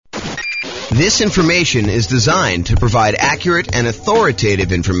This information is designed to provide accurate and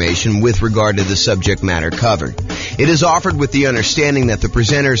authoritative information with regard to the subject matter covered. It is offered with the understanding that the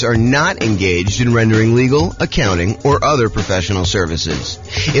presenters are not engaged in rendering legal, accounting, or other professional services.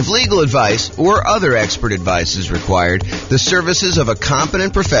 If legal advice or other expert advice is required, the services of a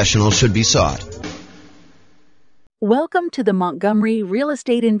competent professional should be sought. Welcome to the Montgomery Real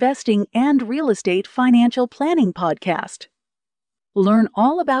Estate Investing and Real Estate Financial Planning Podcast. Learn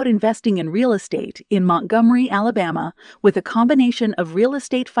all about investing in real estate in Montgomery, Alabama, with a combination of real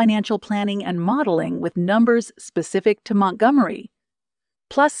estate financial planning and modeling with numbers specific to Montgomery,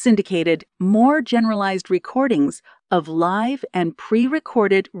 plus syndicated, more generalized recordings of live and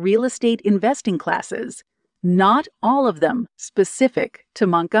pre-recorded real estate investing classes, not all of them specific to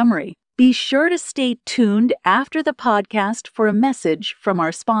Montgomery. Be sure to stay tuned after the podcast for a message from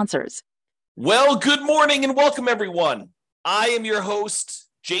our sponsors. Well, good morning and welcome, everyone. I am your host,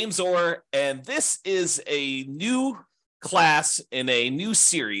 James Orr, and this is a new class in a new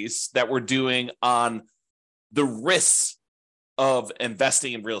series that we're doing on the risks of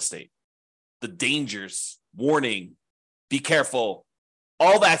investing in real estate, the dangers, warning, be careful,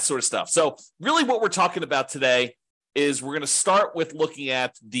 all that sort of stuff. So really what we're talking about today is we're going to start with looking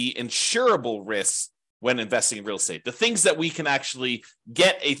at the insurable risks when investing in real estate, the things that we can actually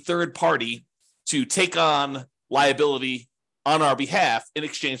get a third party to take on liability on our behalf in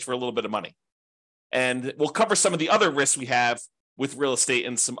exchange for a little bit of money. And we'll cover some of the other risks we have with real estate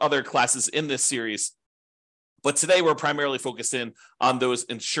in some other classes in this series. But today we're primarily focused in on those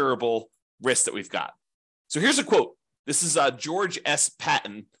insurable risks that we've got. So here's a quote. This is George S.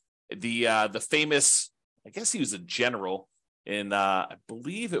 Patton, the famous, I guess he was a general in, I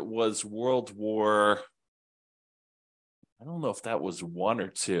believe it was World War, I don't know if that was one or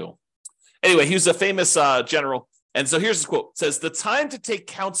two. Anyway, he was a famous general. And so here's the quote. It says, "The time to take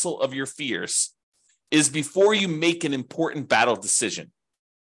counsel of your fears is before you make an important battle decision.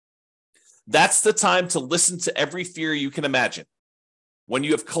 That's the time to listen to every fear you can imagine. When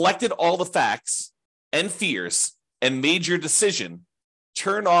you have collected all the facts and fears and made your decision,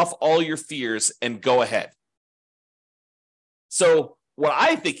 turn off all your fears and go ahead." So what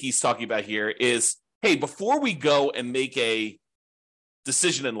I think he's talking about here is, hey, before we go and make a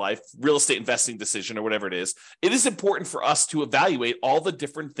decision in life, real estate investing decision or whatever it is important for us to evaluate all the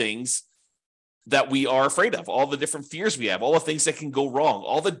different things that we are afraid of, all the different fears we have, all the things that can go wrong,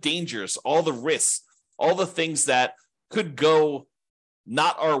 all the dangers, all the risks, all the things that could go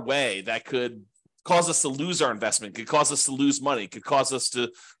not our way, that could cause us to lose our investment, could cause us to lose money, could cause us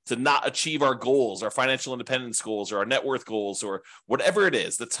to not achieve our goals, our financial independence goals, or our net worth goals, or whatever it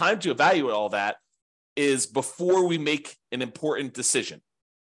is. The time to evaluate all that is before we make an important decision,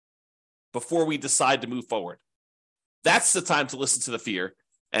 before we decide to move forward. That's the time to listen to the fear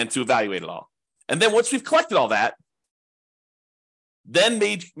and to evaluate it all. And then once we've collected all that, then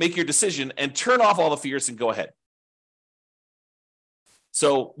make your decision and turn off all the fears and go ahead.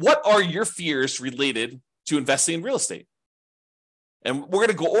 So what are your fears related to investing in real estate? And we're going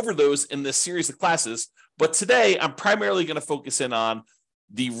to go over those in this series of classes. But today, I'm primarily going to focus in on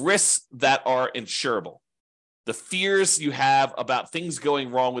the risks that are insurable, the fears you have about things going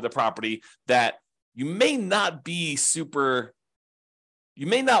wrong with a property that you may not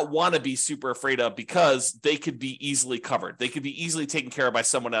want to be super afraid of because they could be easily covered. They could be easily taken care of by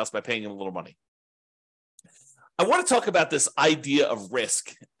someone else by paying them a little money. I want to talk about this idea of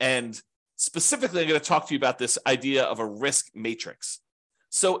risk, and specifically, I'm going to talk to you about this idea of a risk matrix.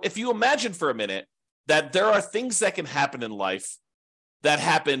 So if you imagine for a minute that there are things that can happen in life that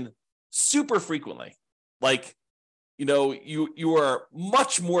happen super frequently, like, you are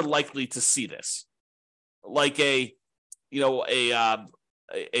much more likely to see this, like an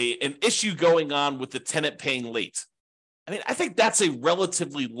issue going on with the tenant paying late. I mean, I think that's a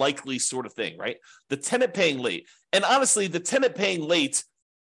relatively likely sort of thing, right? The tenant paying late. And honestly, the tenant paying late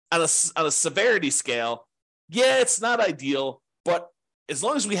on a severity scale, yeah, it's not ideal, but as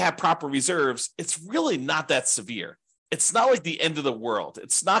long as we have proper reserves, it's really not that severe. It's not like the end of the world.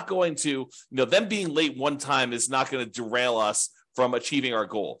 It's not going to, them being late one time is not going to derail us from achieving our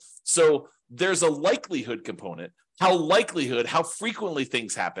goal. So there's a likelihood component, how frequently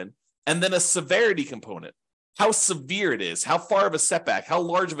things happen, and then a severity component, how severe it is, how far of a setback, how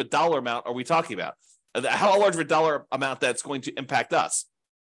large of a dollar amount are we talking about, how large of a dollar amount that's going to impact us.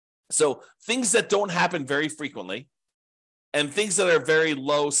 So things that don't happen very frequently and things that are very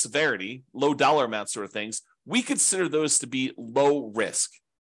low severity, low dollar amount sort of things, we consider those to be low risk.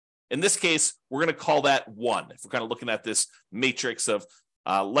 In this case, we're going to call that 1. If we're kind of looking at this matrix of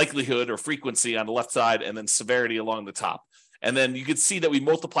likelihood or frequency on the left side and then severity along the top. And then you can see that we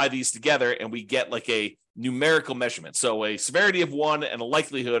multiply these together and we get like a numerical measurement. So a severity of 1 and a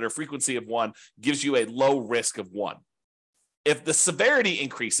likelihood or frequency of 1 gives you a low risk of 1. If the severity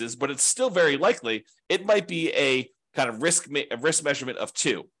increases, but it's still very likely, it might be a kind of risk measurement of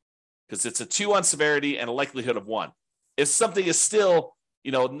 2, because it's a 2 on severity and a likelihood of 1. If something is still,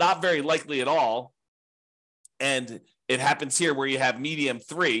 not very likely at all, and it happens here where you have medium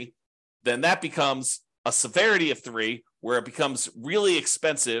 3, then that becomes a severity of 3, where it becomes really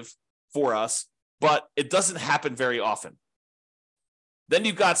expensive for us, but it doesn't happen very often. Then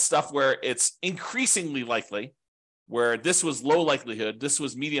you've got stuff where it's increasingly likely, where this was low likelihood, this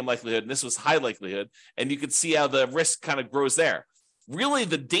was medium likelihood, and this was high likelihood, and you can see how the risk kind of grows there. Really,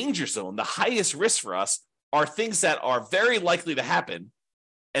 the danger zone, the highest risk for us, are things that are very likely to happen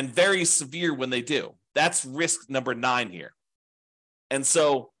and very severe when they do. That's risk number 9 here. And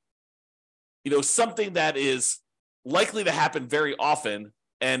so, something that is likely to happen very often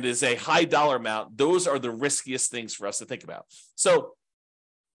and is a high dollar amount, those are the riskiest things for us to think about. So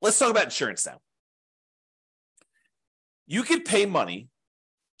let's talk about insurance now. You could pay money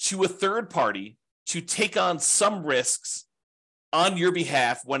to a third party to take on some risks on your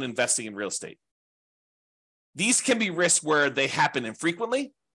behalf when investing in real estate. These can be risks where they happen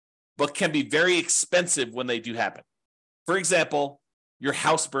infrequently, but can be very expensive when they do happen. For example, your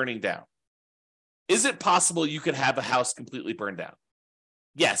house burning down. Is it possible you could have a house completely burned down?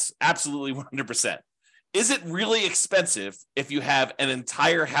 Yes, absolutely 100%. Is it really expensive if you have an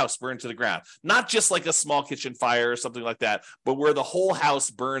entire house burned to the ground? Not just like a small kitchen fire or something like that, but where the whole house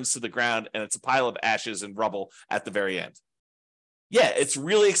burns to the ground and it's a pile of ashes and rubble at the very end. Yeah, it's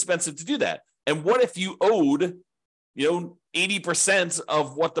really expensive to do that. And what if you owed, 80%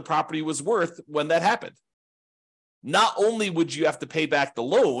 of what the property was worth when that happened? Not only would you have to pay back the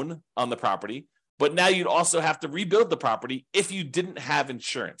loan on the property, but now you'd also have to rebuild the property if you didn't have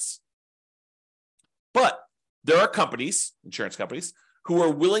insurance. But there are companies, insurance companies, who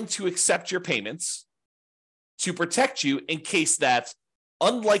are willing to accept your payments to protect you in case that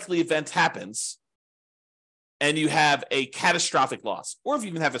unlikely event happens and you have a catastrophic loss, or if you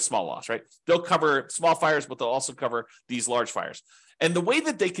even have a small loss, right? They'll cover small fires, but they'll also cover these large fires. And the way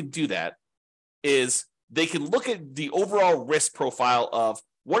that they can do that is they can look at the overall risk profile of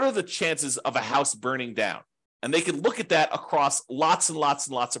what are the chances of a house burning down. And they can look at that across lots and lots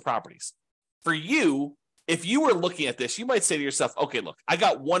and lots of properties. For you, if you were looking at this, you might say to yourself, okay, look, I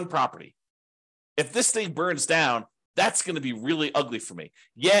got one property. If this thing burns down, that's going to be really ugly for me.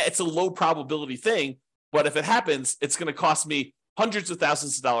 Yeah, it's a low probability thing, but if it happens, it's going to cost me hundreds of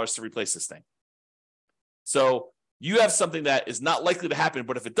thousands of dollars to replace this thing. So you have something that is not likely to happen,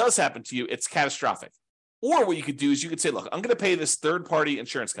 but if it does happen to you, it's catastrophic. Or what you could do is you could say, look, I'm going to pay this third-party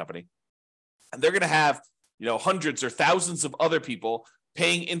insurance company, and they're going to have, hundreds or thousands of other people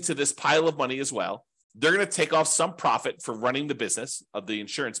paying into this pile of money as well. They're going to take off some profit for running the business of the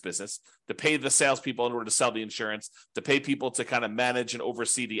insurance business, to pay the salespeople in order to sell the insurance, to pay people to kind of manage and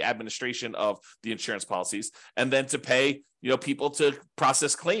oversee the administration of the insurance policies, and then to pay, people to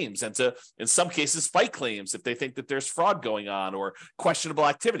process claims and to, in some cases, fight claims if they think that there's fraud going on or questionable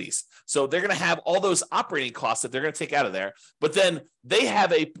activities. So they're going to have all those operating costs that they're going to take out of there. But then they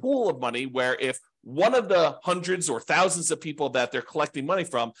have a pool of money where if one of the hundreds or thousands of people that they're collecting money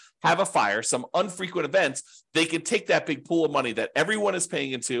from have a fire, some unfrequent events, they can take that big pool of money that everyone is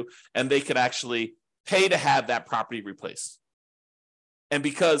paying into, and they could actually pay to have that property replaced. And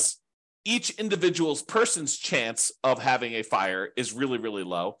because each individual's person's chance of having a fire is really, really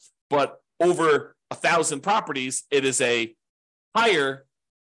low, but over 1,000 properties, it is a higher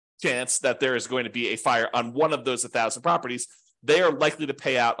chance that there is going to be a fire on one of those 1,000 properties, they are likely to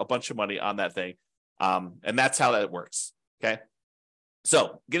pay out a bunch of money on that thing. And that's how that works. Okay.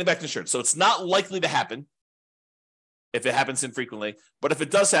 So getting back to insurance. So it's not likely to happen if it happens infrequently, but if it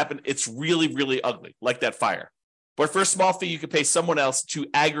does happen, it's really, really ugly, like that fire. But for a small fee, you could pay someone else to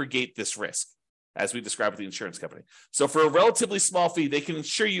aggregate this risk, as we described with the insurance company. So for a relatively small fee, they can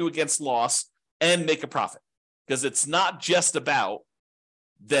insure you against loss and make a profit, because it's not just about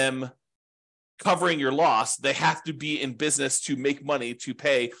them covering your loss. They have to be in business to make money to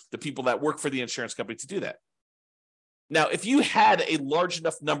pay the people that work for the insurance company to do that. Now, if you had a large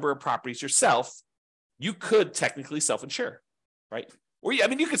enough number of properties yourself, you could technically self-insure, right? Or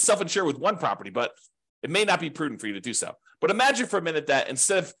you could self-insure with one property, but it may not be prudent for you to do so. But imagine for a minute that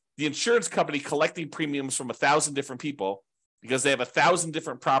instead of the insurance company collecting premiums from 1,000 different people, because they have 1,000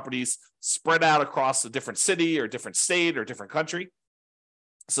 different properties spread out across a different city or different state or different country,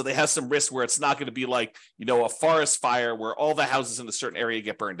 so they have some risk where it's not going to be like, a forest fire where all the houses in a certain area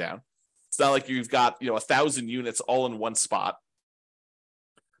get burned down. It's not like you've got 1,000 units all in one spot.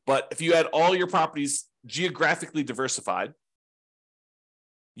 But if you had all your properties geographically diversified,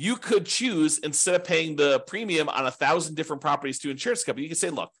 you could choose, instead of paying the premium on 1,000 different properties to insurance company, you can say,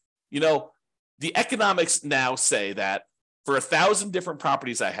 look, the economics now say that for 1,000 different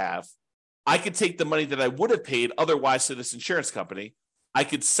properties I have, I could take the money that I would have paid otherwise to this insurance company. I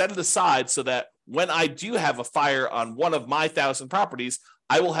could set it aside so that when I do have a fire on one of my 1,000 properties,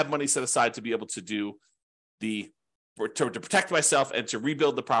 I will have money set aside to be able to do to protect myself and to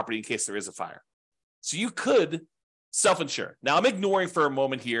rebuild the property in case there is a fire. So you could self-insure. Now, I'm ignoring for a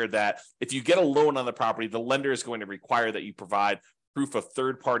moment here that if you get a loan on the property, the lender is going to require that you provide proof of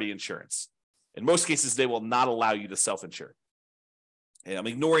third-party insurance. In most cases, they will not allow you to self-insure. And I'm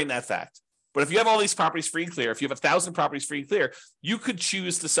ignoring that fact. But if you have all these properties free and clear, if you have 1,000 properties free and clear, you could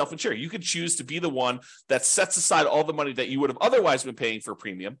choose to self-insure. You could choose to be the one that sets aside all the money that you would have otherwise been paying for a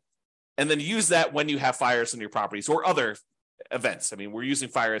premium, and then use that when you have fires in your properties or other events. I mean, we're using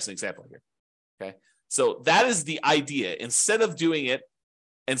fire as an example here. Okay. So that is the idea. Instead of doing it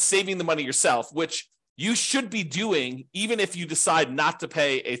and saving the money yourself, which you should be doing even if you decide not to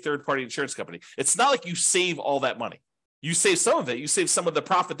pay a third-party insurance company. It's not like you save all that money. You save some of it. You save some of the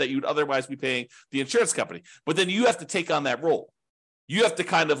profit that you'd otherwise be paying the insurance company. But then you have to take on that role. You have to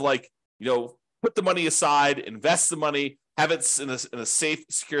kind of put the money aside, invest the money, have it in a safe,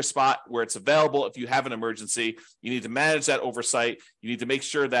 secure spot where it's available. If you have an emergency, you need to manage that oversight. You need to make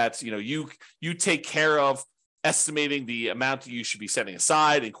sure that you take care of estimating the amount you should be setting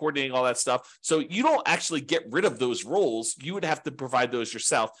aside and coordinating all that stuff. So you don't actually get rid of those roles. You would have to provide those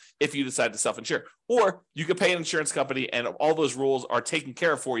yourself if you decide to self-insure. Or you could pay an insurance company and all those roles are taken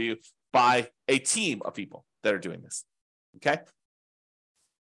care of for you by a team of people that are doing this. Okay?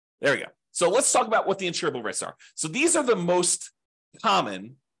 There we go. So let's talk about what the insurable risks are. So these are the most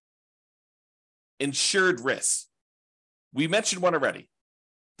common insured risks. We mentioned one already,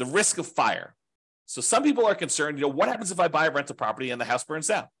 the risk of fire. So some people are concerned, what happens if I buy a rental property and the house burns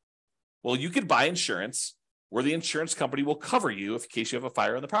down? Well, you could buy insurance where the insurance company will cover you in case you have a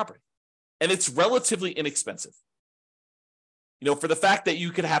fire on the property. And it's relatively inexpensive. For the fact that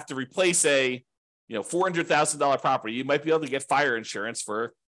you could have to replace a $400,000 property, you might be able to get fire insurance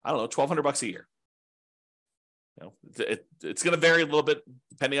for, $1,200 a year. It's going to vary a little bit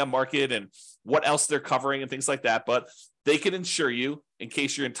depending on market and what else they're covering and things like that. But they can insure you in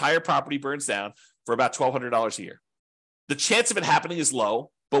case your entire property burns down for about $1,200 a year. The chance of it happening is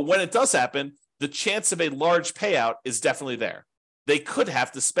low, but when it does happen, the chance of a large payout is definitely there. They could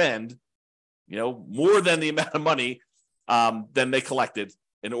have to spend, more than the amount of money than they collected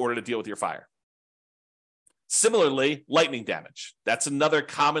in order to deal with your fire. Similarly, lightning damage. That's another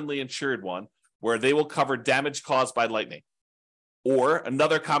commonly insured one where they will cover damage caused by lightning. Or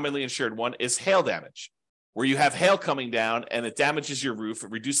another commonly insured one is hail damage, where you have hail coming down and it damages your roof,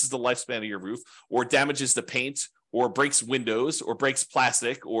 it reduces the lifespan of your roof, or damages the paint, or breaks windows, or breaks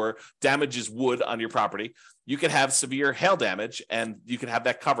plastic, or damages wood on your property. You can have severe hail damage, and you can have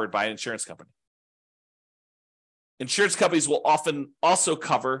that covered by an insurance company. Insurance companies will often also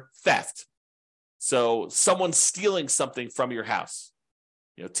cover theft. So someone stealing something from your house,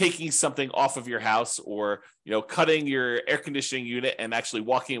 taking something off of your house, or, cutting your air conditioning unit and actually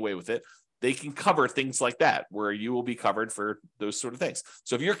walking away with it. They can cover things like that where you will be covered for those sort of things.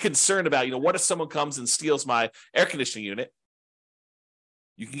 So if you're concerned about, what if someone comes and steals my air conditioning unit,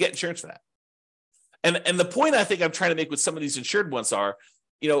 you can get insurance for that. And the point I think I'm trying to make with some of these insured ones are,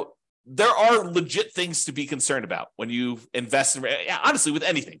 there are legit things to be concerned about when you invest in, honestly, with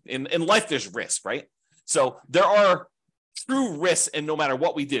anything. In life, there's risk, right? So there are true risks, and no matter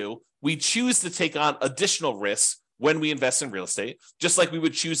what we do, we choose to take on additional risks when we invest in real estate, just like we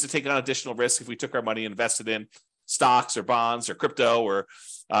would choose to take on additional risk if we took our money and invested in stocks or bonds or crypto or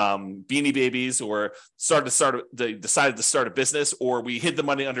Beanie Babies, or decided to start a business, or we hid the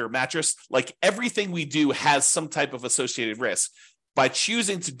money under a mattress. Like, everything we do has some type of associated risk. By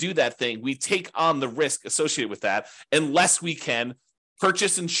choosing to do that thing, we take on the risk associated with that, unless we can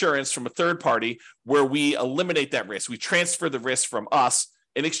purchase insurance from a third party where we eliminate that risk. We transfer the risk from us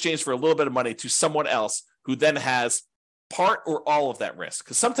in exchange for a little bit of money to someone else who then has part or all of that risk.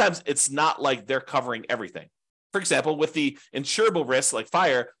 Because sometimes it's not like they're covering everything. For example, with the insurable risks like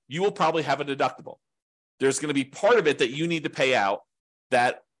fire, you will probably have a deductible. There's going to be part of it that you need to pay out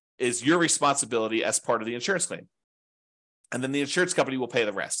that is your responsibility as part of the insurance claim. And then the insurance company will pay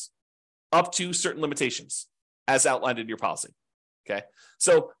the rest up to certain limitations as outlined in your policy. Okay.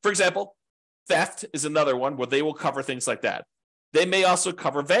 So, for example, theft is another one where they will cover things like that. They may also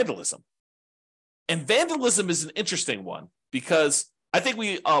cover vandalism. And vandalism is an interesting one because I think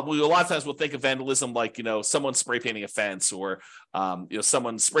we a lot of times we'll think of vandalism like, someone spray painting a fence or,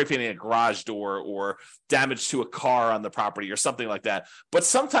 someone spray painting a garage door or damage to a car on the property or something like that. But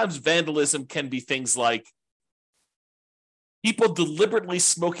sometimes vandalism can be things like people deliberately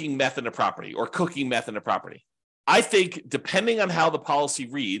smoking meth in a property or cooking meth in a property. I think depending on how the policy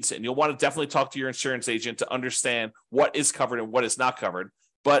reads, and you'll want to definitely talk to your insurance agent to understand what is covered and what is not covered,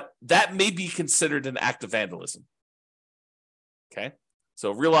 but that may be considered an act of vandalism. Okay,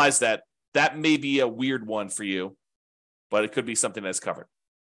 so realize that may be a weird one for you, but it could be something that's covered.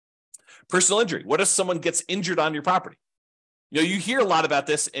 Personal injury. What if someone gets injured on your property? You hear a lot about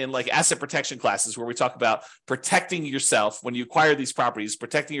this in like asset protection classes where we talk about protecting yourself when you acquire these properties,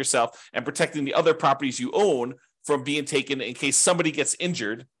 protecting yourself and protecting the other properties you own from being taken in case somebody gets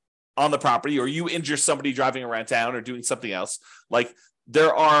injured on the property or you injure somebody driving around town or doing something else. Like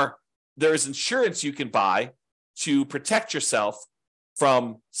there is insurance you can buy to protect yourself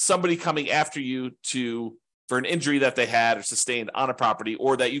from somebody coming after you for an injury that they had or sustained on a property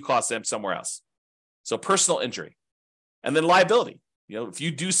or that you caused them somewhere else. So personal injury. And then liability. If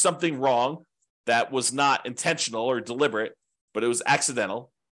you do something wrong that was not intentional or deliberate, but it was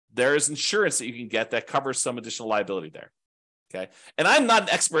accidental, there is insurance that you can get that covers some additional liability there. Okay. And I'm not an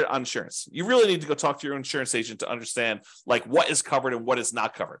expert on insurance. You really need to go talk to your insurance agent to understand like what is covered and what is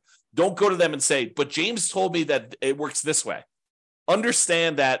not covered. Don't go to them and say, but James told me that it works this way.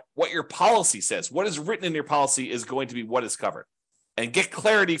 Understand that what your policy says, what is written in your policy is going to be what is covered. And get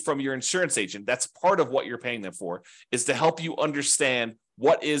clarity from your insurance agent. That's part of what you're paying them for, is to help you understand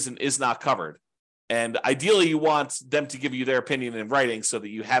what is and is not covered. And ideally, you want them to give you their opinion in writing so that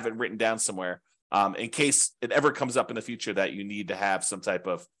you have it written down somewhere in case it ever comes up in the future that you need to have some type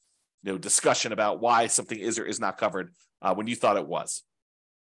of discussion about why something is or is not covered when you thought it was.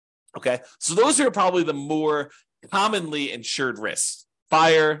 Okay, so those are probably the more commonly insured risks: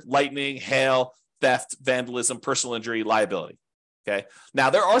 fire, lightning, hail, theft, vandalism, personal injury, liability. Okay.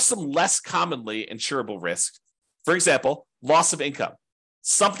 Now, there are some less commonly insurable risks. For example, loss of income.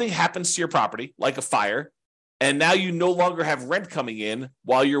 Something happens to your property, like a fire, and now you no longer have rent coming in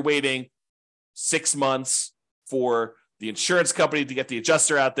while you're waiting 6 months for the insurance company to get the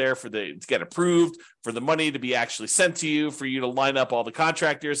adjuster out there, to get approved, for the money to be actually sent to you, for you to line up all the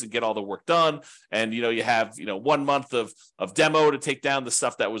contractors and get all the work done. And, you have, 1 month of demo to take down the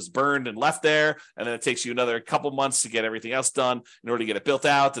stuff that was burned and left there. And then it takes you another couple months to get everything else done in order to get it built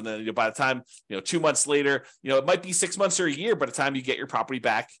out. And then by the time, 2 months later, it might be 6 months or a year by the time you get your property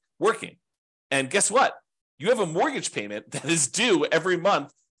back working. And guess what? You have a mortgage payment that is due every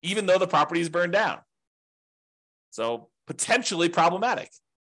month, even though the property is burned down. So potentially problematic.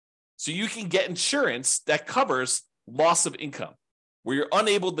 So you can get insurance that covers loss of income, where you're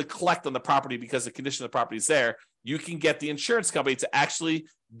unable to collect on the property because the condition of the property is there. You can get the insurance company to actually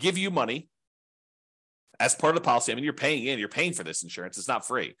give you money as part of the policy. I mean, you're paying for this insurance. It's not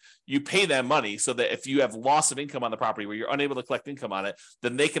free. You pay them money so that if you have loss of income on the property where you're unable to collect income on it,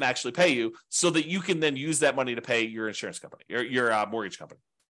 then they can actually pay you so that you can then use that money to pay your insurance company, your mortgage company,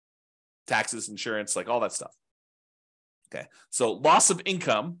 taxes, insurance, like all that stuff. Okay, so loss of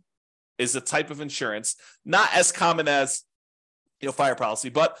income is a type of insurance, not as common as fire policy,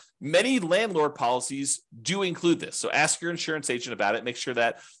 but many landlord policies do include this. So ask your insurance agent about it. Make sure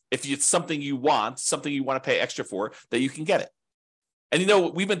that if it's something you want to pay extra for, that you can get it.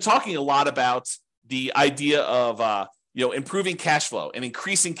 And we've been talking a lot about the idea of improving cash flow and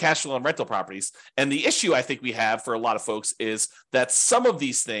increasing cash flow on rental properties. And the issue I think we have for a lot of folks is that some of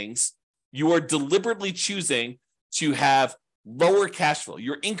these things you are deliberately choosing to have lower cash flow.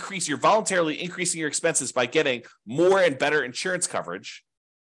 You're voluntarily increasing your expenses by getting more and better insurance coverage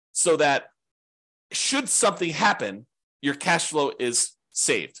so that should something happen, your cash flow is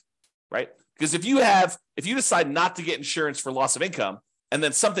saved, right? Because if you decide not to get insurance for loss of income and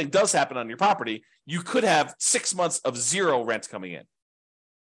then something does happen on your property, you could have 6 months of zero rent coming in.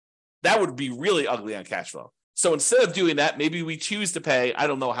 That would be really ugly on cash flow. So instead of doing that, maybe we choose to pay, I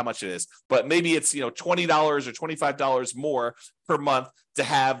don't know how much it is, but maybe it's $20 or $25 more per month to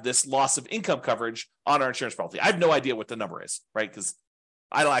have this loss of income coverage on our insurance policy. I have no idea what the number is, right? Because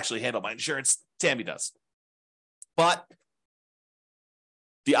I don't actually handle my insurance. Tammy does. But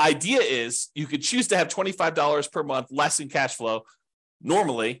the idea is you could choose to have $25 per month less in cash flow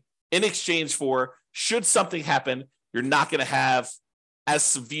normally in exchange for, should something happen, you're not going to have as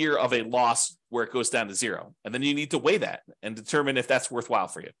severe of a loss where it goes down to zero. And then you need to weigh that and determine if that's worthwhile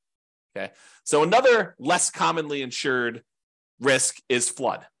for you. Okay. So another less commonly insured risk is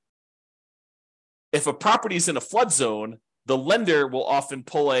flood. If a property is in a flood zone, the lender will often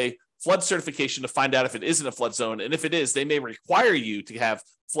pull a flood certification to find out if it isn't a flood zone. And if it is, they may require you to have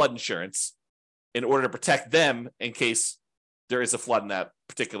flood insurance in order to protect them in case there is a flood in that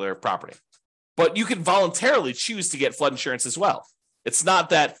particular property. But you can voluntarily choose to get flood insurance as well. It's not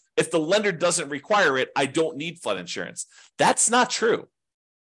that if the lender doesn't require it, I don't need flood insurance. That's not true.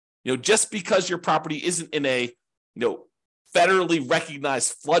 Just because your property isn't in a, federally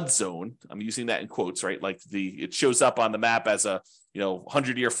recognized flood zone, I'm using that in quotes, right? Like it shows up on the map as a,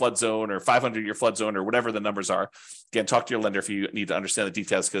 100-year flood zone or 500-year flood zone or whatever the numbers are. Again, talk to your lender if you need to understand the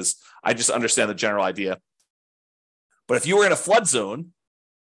details, because I just understand the general idea. But if you were in a flood zone,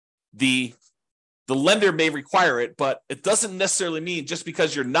 the lender may require it, but it doesn't necessarily mean just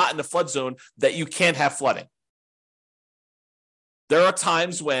because you're not in the flood zone that you can't have flooding. There are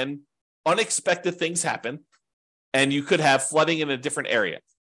times when unexpected things happen and you could have flooding in a different area.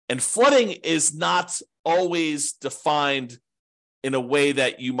 And flooding is not always defined in a way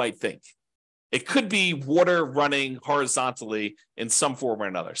that you might think. It could be water running horizontally in some form or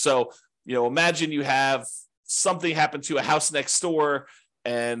another. So, imagine you have something happen to a house next door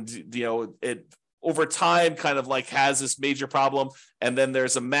and, it over time kind of like has this major problem. And then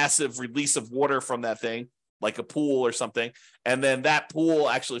there's a massive release of water from that thing, like a pool or something. And then that pool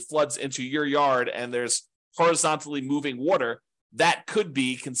actually floods into your yard and there's horizontally moving water. That could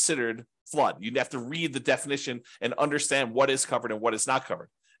be considered flood. You'd have to read the definition and understand what is covered and what is not covered.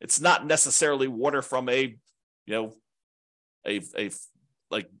 It's not necessarily water from a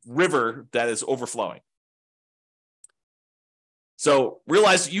river that is overflowing. So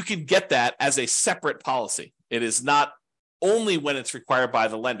realize you can get that as a separate policy. It is not only when it's required by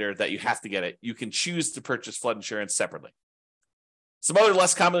the lender that you have to get it. You can choose to purchase flood insurance separately. Some other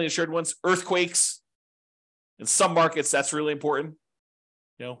less commonly insured ones, earthquakes. In some markets, that's really important.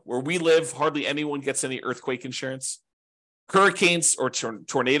 Where we live, hardly anyone gets any earthquake insurance. Hurricanes or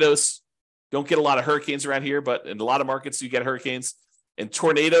tornadoes. Don't get a lot of hurricanes around here, but in a lot of markets, you get hurricanes. And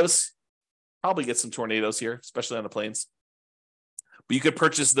tornadoes, probably get some tornadoes here, especially on the plains. But you could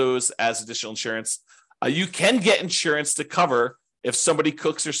purchase those as additional insurance. You can get insurance to cover if somebody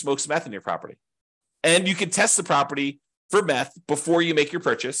cooks or smokes meth in your property. And you can test the property for meth before you make your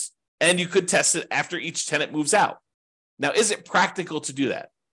purchase. And you could test it after each tenant moves out. Now, is it practical to do that?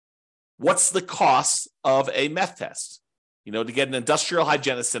 What's the cost of a meth test? To get an industrial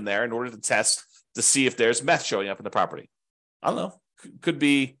hygienist in there in order to test to see if there's meth showing up in the property. I don't know. Could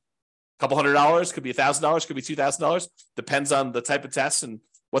be a couple $100, could be $1,000, could be $2,000. Depends on the type of test and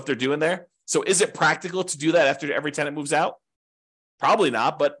what they're doing there. So is it practical to do that after every tenant moves out? Probably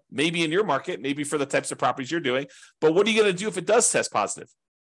not, but maybe in your market, maybe for the types of properties you're doing. But what are you going to do if it does test positive?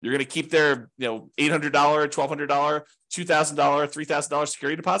 You're going to keep their $800, $1,200, $2,000, $3,000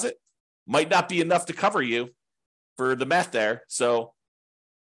 security deposit? Might not be enough to cover you for the meth there. So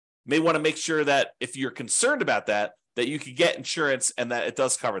may want to make sure that if you're concerned about that you can get insurance and that it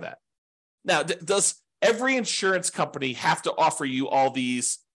does cover that. Now, does every insurance company have to offer you all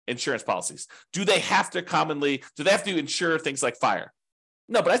these insurance policies? Do they have to insure things like fire?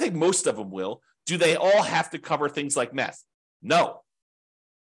 No, but I think most of them will. Do they all have to cover things like meth? No.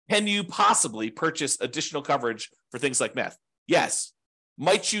 Can you possibly purchase additional coverage for things like meth? Yes.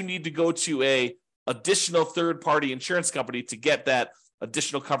 Might you need to go to a additional third-party insurance company to get that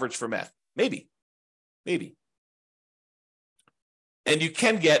additional coverage for meth? Maybe. And you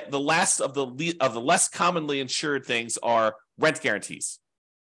can get the last of the less commonly insured things are rent guarantees.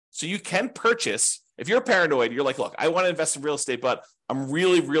 So you can purchase, if you're paranoid, you're like, look, I want to invest in real estate, but I'm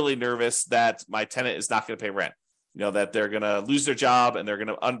really, really nervous that my tenant is not going to pay rent. That they're going to lose their job and they're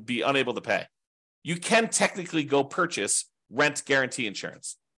going to be unable to pay. You can technically go purchase rent guarantee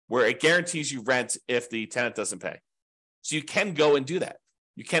insurance, where it guarantees you rent if the tenant doesn't pay. So you can go and do that.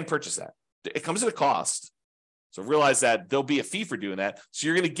 You can purchase that. It comes at a cost. So realize that there'll be a fee for doing that. So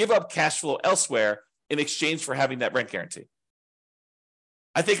you're going to give up cash flow elsewhere in exchange for having that rent guarantee.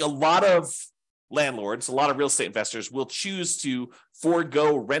 I think a lot of landlords, a lot of real estate investors will choose to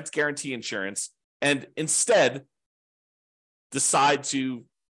forego rent guarantee insurance and instead decide to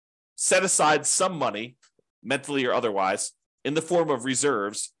set aside some money, mentally or otherwise, in the form of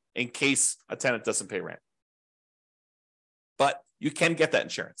reserves in case a tenant doesn't pay rent. But you can get that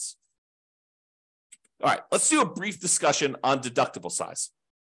insurance. All right, let's do a brief discussion on deductible size.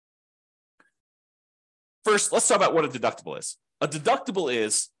 First, let's talk about what a deductible is. A deductible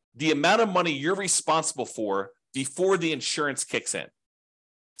is the amount of money you're responsible for before the insurance kicks in.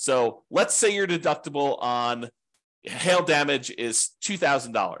 So let's say your deductible on hail damage is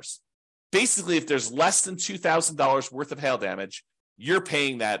 $2,000. Basically, if there's less than $2,000 worth of hail damage, you're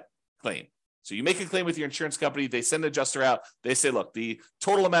paying that claim. So you make a claim with your insurance company, they send an adjuster out, they say, look, the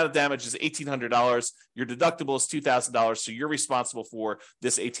total amount of damage is $1,800, your deductible is $2,000, so you're responsible for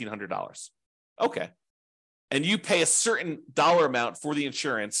this $1,800. Okay. And you pay a certain dollar amount for the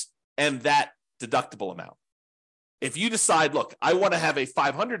insurance and that deductible amount. If you decide, look, I want to have a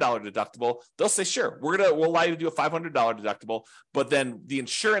 $500 deductible, they'll say, sure, we'll allow you to do a $500 deductible, but then the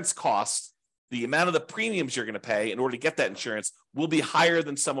insurance cost, the amount of the premiums you're going to pay in order to get that insurance will be higher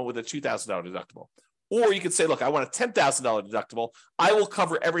than someone with a $2,000 deductible. Or you could say, look, I want a $10,000 deductible. I will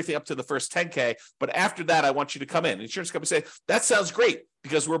cover everything up to the first $10K, but after that, I want you to come in. The insurance company say, that sounds great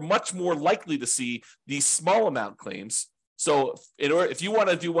because we're much more likely to see these small amount claims. So if you want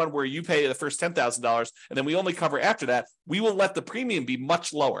to do one where you pay the first $10,000 and then we only cover after that, we will let the premium be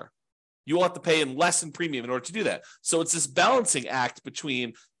much lower. You will have to pay in less in premium in order to do that. So it's this balancing act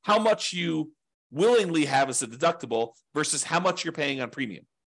between how much you willingly have as a deductible versus how much you're paying on premium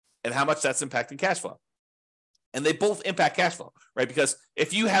and how much that's impacting cash flow. And they both impact cash flow, right? Because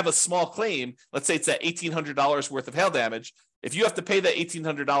if you have a small claim, let's say it's that $1,800 worth of hail damage, if you have to pay that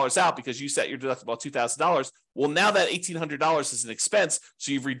 $1,800 out because you set your deductible at $2,000, well, now that $1,800 is an expense,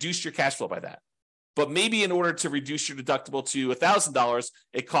 so you've reduced your cash flow by that. But maybe in order to reduce your deductible to $1,000,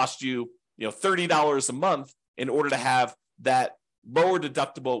 it costs you, $30 a month in order to have that lower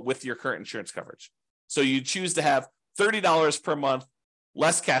deductible with your current insurance coverage. So you choose to have $30 per month,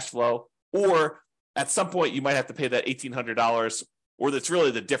 less cash flow, or at some point you might have to pay that $1,800, or that's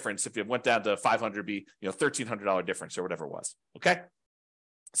really the difference. If it went down to $500, be $1,300 difference or whatever it was. Okay.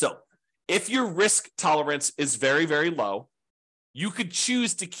 So if your risk tolerance is very, very low, you could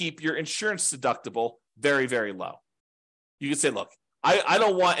choose to keep your insurance deductible very, very low. You could say, look, I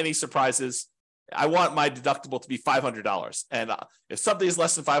don't want any surprises. I want my deductible to be $500. And if something is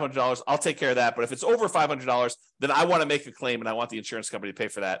less than $500, I'll take care of that. But if it's over $500, then I want to make a claim and I want the insurance company to pay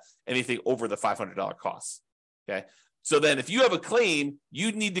for that, anything over the $500 costs. Okay. So then if you have a claim,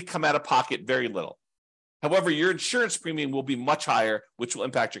 you need to come out of pocket very little. However, your insurance premium will be much higher, which will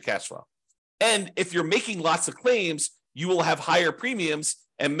impact your cash flow. And if you're making lots of claims, you will have higher premiums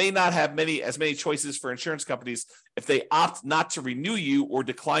and may not have as many choices for insurance companies if they opt not to renew you or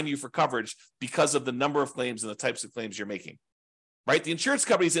decline you for coverage because of the number of claims and the types of claims you're making, right? The insurance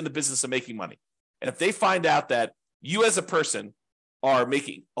company is in the business of making money. And if they find out that you as a person are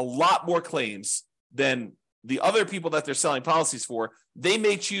making a lot more claims than the other people that they're selling policies for, they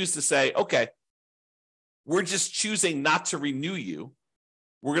may choose to say, okay, we're just choosing not to renew you.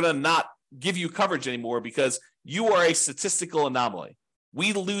 We're going to not give you coverage anymore because you are a statistical anomaly.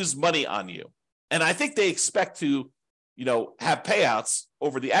 We lose money on you. And I think they expect to, have payouts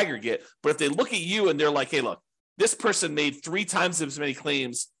over the aggregate. But if they look at you and they're like, hey, look, this person made 3 times as many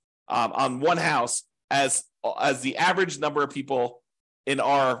claims on one house as the average number of people in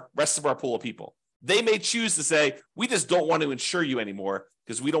our rest of our pool of people, they may choose to say, we just don't want to insure you anymore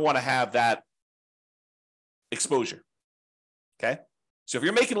because we don't want to have that exposure. Okay. So if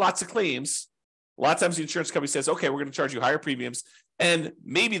you're making lots of claims, a lot of times the insurance company says, okay, we're going to charge you higher premiums. And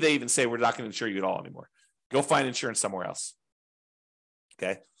maybe they even say, we're not going to insure you at all anymore. Go find insurance somewhere else.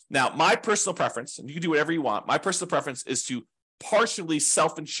 Okay. Now, my personal preference, and you can do whatever you want, my personal preference is to partially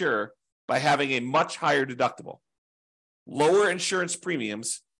self-insure by having a much higher deductible, lower insurance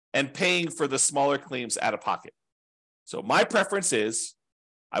premiums, and paying for the smaller claims out of pocket. So my preference is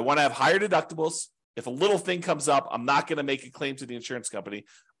I want to have higher deductibles. If a little thing comes up, I'm not going to make a claim to the insurance company.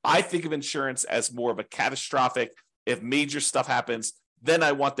 I think of insurance as more of a catastrophic. If major stuff happens, then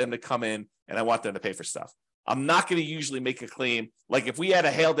I want them to come in and I want them to pay for stuff. I'm not going to usually make a claim. Like if we had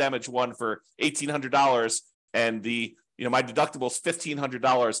a hail damage one for $1,800 and my deductible is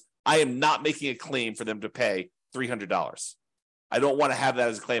 $1,500, I am not making a claim for them to pay $300. I don't want to have that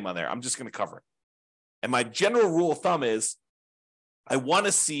as a claim on there. I'm just going to cover it. And my general rule of thumb is I want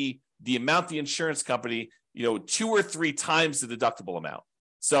to see the amount the insurance company, 2 or 3 times the deductible amount.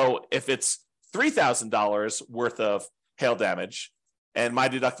 So if it's $3,000 worth of hail damage and my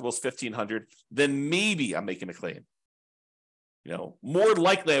deductible is $1,500, then maybe I'm making a claim. More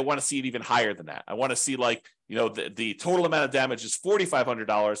likely I want to see it even higher than that. I want to see the total amount of damage is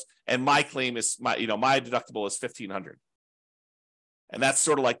 $4,500 and my claim is my deductible is $1,500. And that's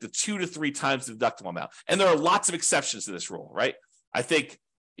sort of like the 2 to 3 times the deductible amount. And there are lots of exceptions to this rule, right? I think,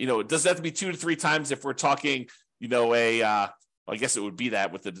 it doesn't have to be 2 to 3 times if we're talking, I guess it would be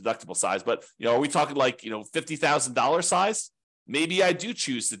that with the deductible size, but, are we talking like, $50,000 size? Maybe I do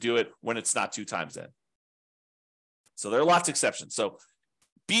choose to do it when it's not 2 times then. So there are lots of exceptions. So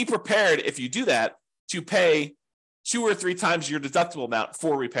be prepared if you do that to pay 2 or 3 times your deductible amount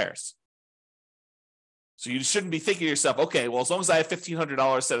for repairs. So you shouldn't be thinking to yourself, okay, well, as long as I have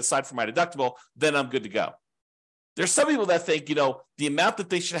 $1,500 set aside for my deductible, then I'm good to go. There's some people that think, the amount that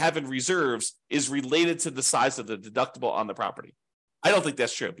they should have in reserves is related to the size of the deductible on the property. I don't think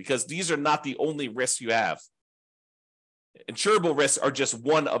that's true because these are not the only risks you have. Insurable risks are just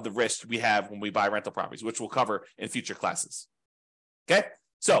one of the risks we have when we buy rental properties, which we'll cover in future classes. Okay,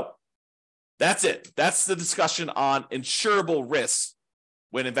 so that's it. That's the discussion on insurable risks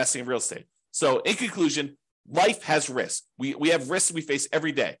when investing in real estate. So in conclusion, life has risks. We have risks we face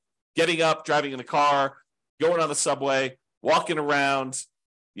every day. Getting up, driving in the car, going on the subway, walking around,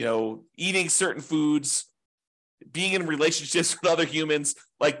 eating certain foods, being in relationships with other humans.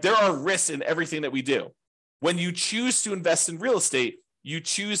 Like there are risks in everything that we do. When you choose to invest in real estate, you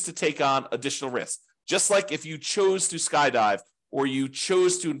choose to take on additional risks. Just like if you chose to skydive or you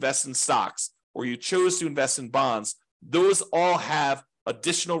chose to invest in stocks or you chose to invest in bonds, those all have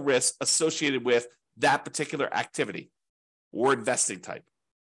additional risks associated with that particular activity or investing type.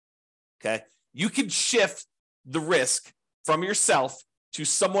 Okay? You can shift the risk from yourself to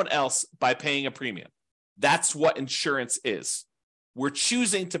someone else by paying a premium. That's what insurance is. We're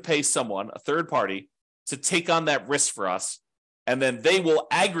choosing to pay someone, a third party, to take on that risk for us, and then they will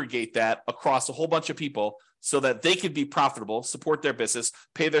aggregate that across a whole bunch of people so that they can be profitable, support their business,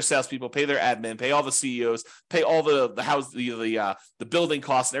 pay their salespeople, pay their admin, pay all the CEOs, pay all the house, the building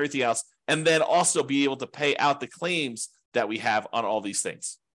costs and everything else, and then also be able to pay out the claims that we have on all these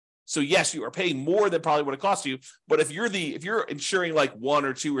things. So yes, you are paying more than probably what it costs you, but if you're insuring like 1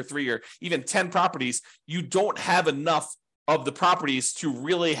 or 2 or 3 or even 10 properties, you don't have enough of the properties to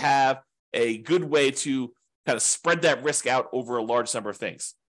really have a good way to kind of spread that risk out over a large number of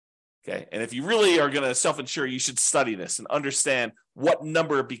things. Okay. And if you really are going to self-insure, you should study this and understand what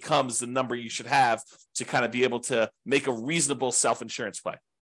number becomes the number you should have to kind of be able to make a reasonable self-insurance play.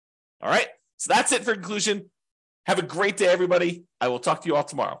 All right. So that's it for conclusion. Have a great day, everybody. I will talk to you all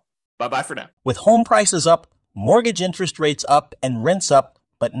tomorrow. Bye-bye for now. With home prices up, mortgage interest rates up, and rents up,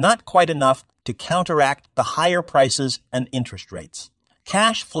 but not quite enough to counteract the higher prices and interest rates.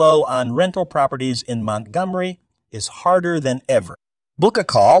 Cash flow on rental properties in Montgomery is harder than ever. Book a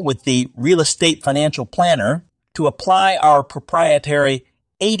call with the Real Estate Financial Planner to apply our proprietary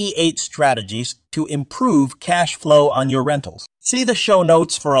 88 strategies to improve cash flow on your rentals. See the show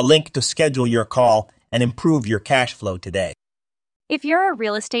notes for a link to schedule your call and improve your cash flow today. If you're a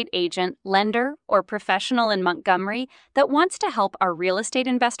real estate agent, lender, or professional in Montgomery that wants to help our real estate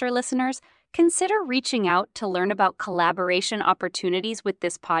investor listeners, consider reaching out to learn about collaboration opportunities with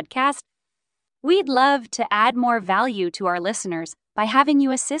this podcast. We'd love to add more value to our listeners by having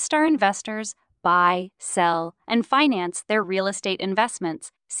you assist our investors buy, sell, and finance their real estate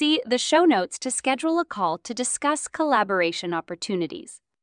investments. See the show notes to schedule a call to discuss collaboration opportunities.